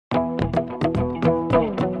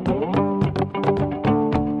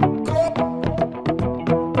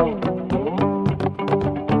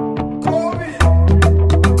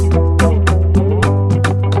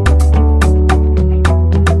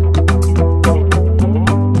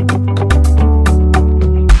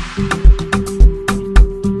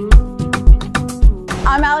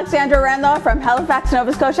Halifax,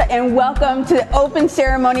 Nova Scotia, and welcome to the open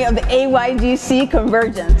ceremony of the AYGC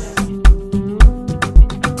Convergence.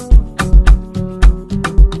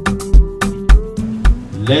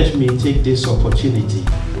 Let me take this opportunity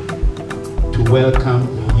to welcome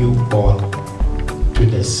you all to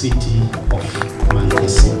the city of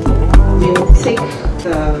Manchester. We'll take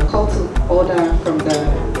the call to order from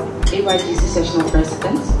the AYGC Sessional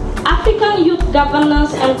President. African Youth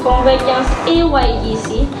Governance and Convergence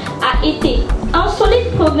AYGC a été un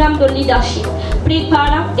solide programme de leadership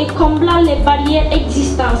préparant et comblant les barrières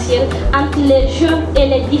existentielles entre les jeunes et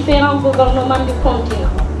les différents gouvernements du continent.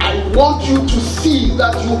 I want you to see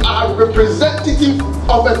that you are representative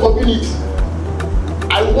of a community.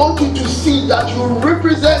 I want you to see that you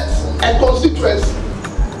represent a constituency.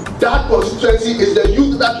 That constituency is the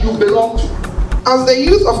youth that you belong to. As the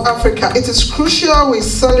youth of Africa, it is crucial we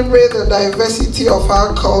celebrate the diversity of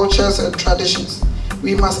our cultures and traditions.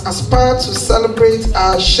 We must aspire to celebrate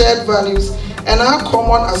our shared values and our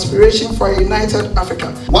common aspiration for a united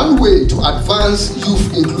Africa. One way to advance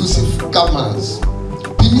youth-inclusive governance,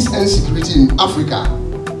 peace and security in Africa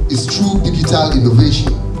is through digital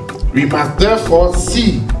innovation. We must therefore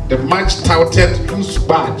see the much-touted youth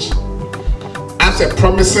badge as a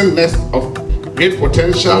promising nest of great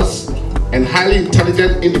potentials and highly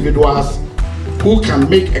intelligent individuals who can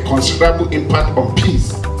make a considerable impact on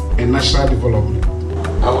peace and national development.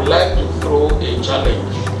 I would like to throw a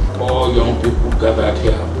challenge to all young people gathered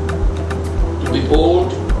here to be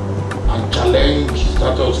bold and challenge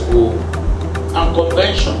status quo and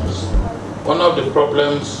conventions. One of the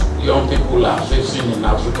problems young people are facing in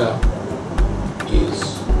Africa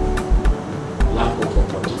is lack of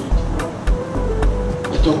opportunity.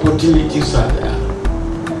 But opportunities are there.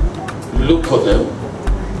 Look for them,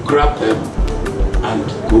 grab them,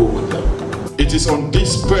 and go with them. It is on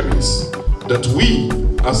this premise that we,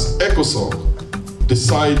 as ECOSOC,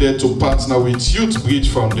 decided to partner with Youth Bridge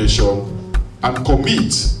Foundation and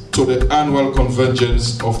commit to the annual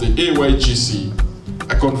convergence of the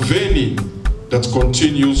AYGC, a convening that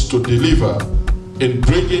continues to deliver in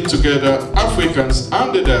bringing together Africans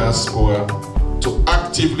and the diaspora to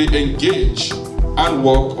actively engage and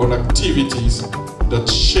work on activities that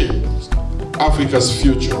shape Africa's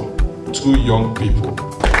future through young people.